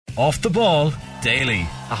Off the Ball Daily.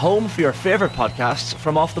 A home for your favourite podcasts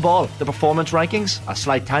from Off the Ball. The performance rankings, a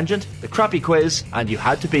slight tangent, the crappy quiz, and you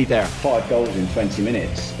had to be there. 5 goals in 20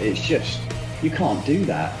 minutes. It's just, you can't do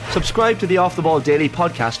that. Subscribe to the Off the Ball Daily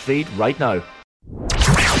podcast feed right now.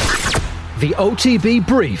 The OTB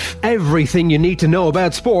Brief. Everything you need to know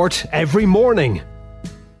about sport every morning.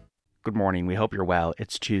 Good morning, we hope you're well.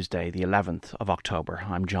 It's Tuesday, the 11th of October.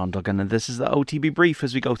 I'm John Duggan and this is the OTB Brief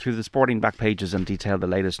as we go through the sporting back pages and detail the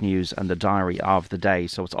latest news and the diary of the day.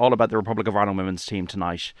 So it's all about the Republic of Ireland women's team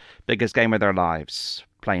tonight. Biggest game of their lives.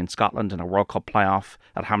 Playing Scotland in a World Cup playoff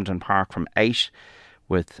at Hampden Park from 8,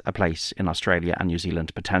 with a place in Australia and New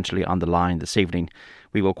Zealand potentially on the line this evening.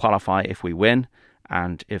 We will qualify if we win,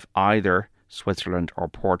 and if either Switzerland or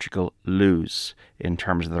Portugal lose in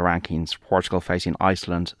terms of the rankings. Portugal facing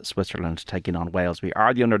Iceland, Switzerland taking on Wales. We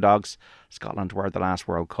are the underdogs. Scotland were at the last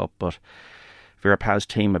World Cup, but Vera Pauw's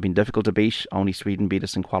team have been difficult to beat. Only Sweden beat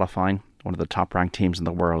us in qualifying, one of the top ranked teams in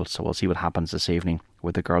the world. So we'll see what happens this evening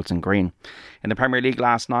with the girls in green. In the Premier League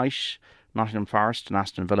last night, Nottingham Forest and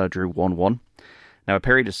Aston Villa drew 1-1. Now, a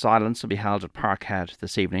period of silence will be held at Parkhead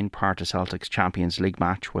this evening prior to Celtic's Champions League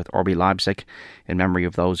match with RB Leipzig in memory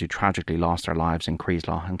of those who tragically lost their lives in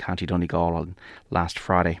Creeslaw and County Donegal on last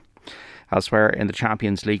Friday. Elsewhere in the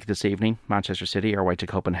Champions League this evening, Manchester City are away to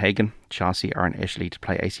Copenhagen. Chelsea are in Italy to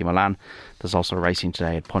play AC Milan. There's also racing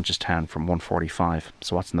today at Punchestown from 1:45.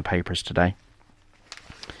 So what's in the papers today?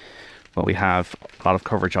 Well, we have a lot of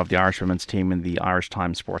coverage of the Irish women's team in the Irish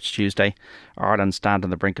Times Sports Tuesday. Ireland stand on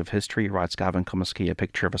the brink of history, writes Gavin Cummiskey, a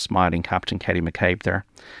picture of a smiling Captain Katie McCabe there.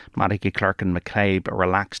 Matty Clark and McCabe are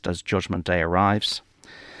relaxed as Judgment Day arrives.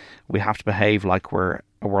 We have to behave like we're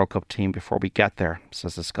a World Cup team before we get there,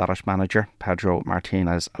 says the Scottish manager, Pedro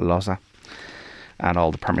Martinez Loza, and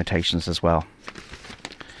all the permutations as well.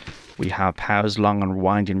 We have Pauw's long and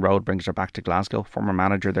winding road brings her back to Glasgow. Former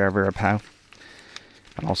manager there, Vera Pauw.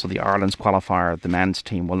 And also the Ireland's qualifier, the men's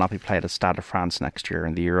team, will not be played at Stade de France next year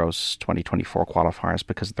in the Euros 2024 qualifiers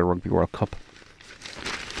because of the Rugby World Cup.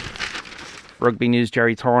 Rugby news,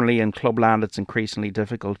 Jerry Thornley. In Clubland, it's increasingly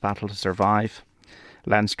difficult battle to survive.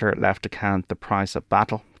 Leinster left to count the price of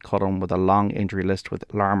battle, cut on with a long injury list with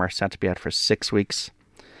Larmer set to be out for 6 weeks.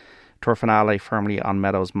 Tour finale firmly on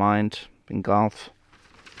Meadows' mind in golf.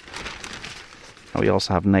 And we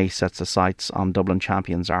also have Naas sets the sights on Dublin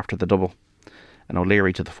champions after the double. And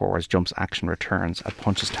O'Leary to the forwards, jumps action returns at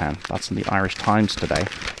Punchestown. That's in the Irish Times today.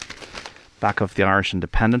 Back of the Irish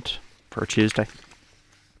Independent for Tuesday.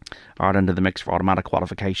 Ireland in the mix for automatic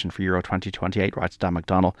qualification for Euro 2028, writes Dan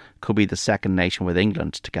McDonnell. Could be the second nation with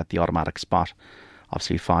England to get the automatic spot.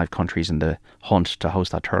 Obviously 5 countries in the hunt to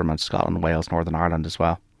host that tournament. Scotland, Wales, Northern Ireland as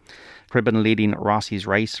well. Cribben leading Rossi's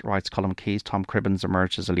race, writes Colm Keys. Tom Cribben's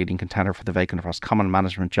emerged as a leading contender for the vacant Roscommon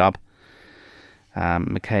management job.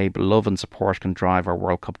 McCabe, love and support can drive our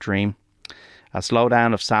World Cup dream. A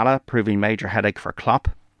slowdown of Salah proving major headache for Klopp,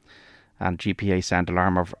 and GPA sound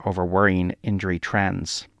alarm over worrying injury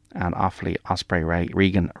trends, and Offaly Osprey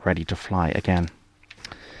Regan ready to fly again.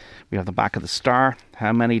 We have the back of the Star.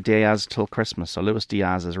 How many Diaz till Christmas? So Luis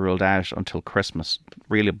Diaz is ruled out until Christmas.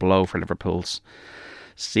 Really a blow for Liverpool's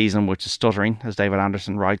season, which is stuttering, as David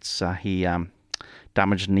Anderson writes. He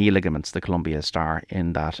damaged knee ligaments, the Columbia star,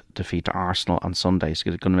 in that defeat to Arsenal on Sunday. So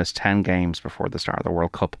he's going to miss 10 games before the start of the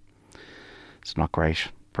World Cup. It's not great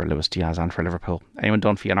for Luis Diaz and for Liverpool. Eamon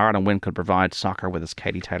Dunphy, an Ireland win could provide soccer with its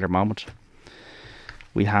Katie Taylor moment.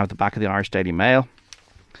 We have the back of the Irish Daily Mail.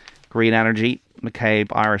 Green energy. McCabe,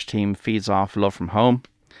 Irish team feeds off love from home.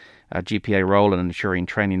 GPA role in ensuring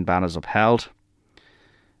training ban is upheld.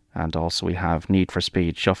 And also we have need for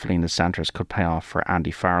speed. Shuffling the centres could pay off for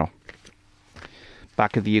Andy Farrell.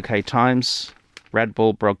 Back of the UK Times, Red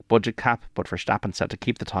Bull broke budget cap, but Verstappen set to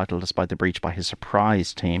keep the title despite the breach by his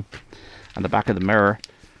surprise team. And the back of the Mirror,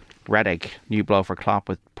 Red Egg, new blow for Klopp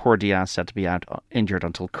with poor Diaz set to be out injured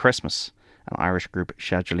until Christmas. An Irish group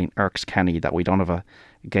scheduling irks Kenny that we don't have a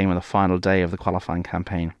game on the final day of the qualifying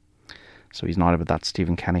campaign. So he's not about that,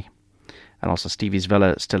 Stephen Kenny. And also Stevie's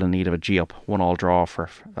Villa still in need of a G-up. 1-1 draw for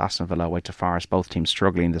Aston Villa away to Forest. Both teams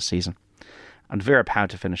struggling this season. And Vera Pauw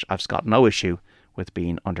to finish. I've got no issue with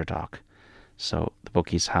being underdog. So the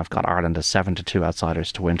bookies have got Ireland as 7-2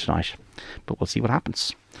 outsiders to win tonight. But we'll see what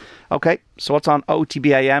happens. Okay, so what's on OTB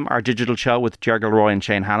AM, our digital show with Ger Gilroy and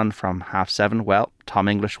Shane Hannon from 7:30? Well, Tom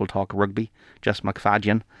English will talk rugby. Jess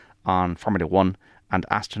McFadden on Formula 1. And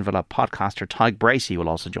Aston Villa podcaster Tyg Bracey will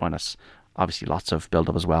also join us. Obviously lots of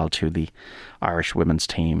build-up as well to the Irish women's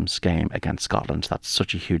team's game against Scotland. That's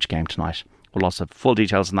such a huge game tonight. We'll also have full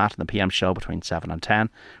details on that in the PM show between 7 and 10.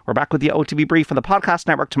 We're back with the OTB Brief on the podcast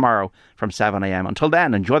network tomorrow from 7 a.m. Until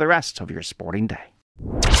then, enjoy the rest of your sporting day.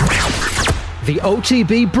 The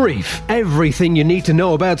OTB Brief. Everything you need to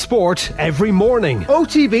know about sport every morning.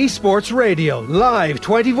 OTB Sports Radio. Live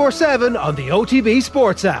 24/7 on the OTB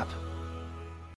Sports app.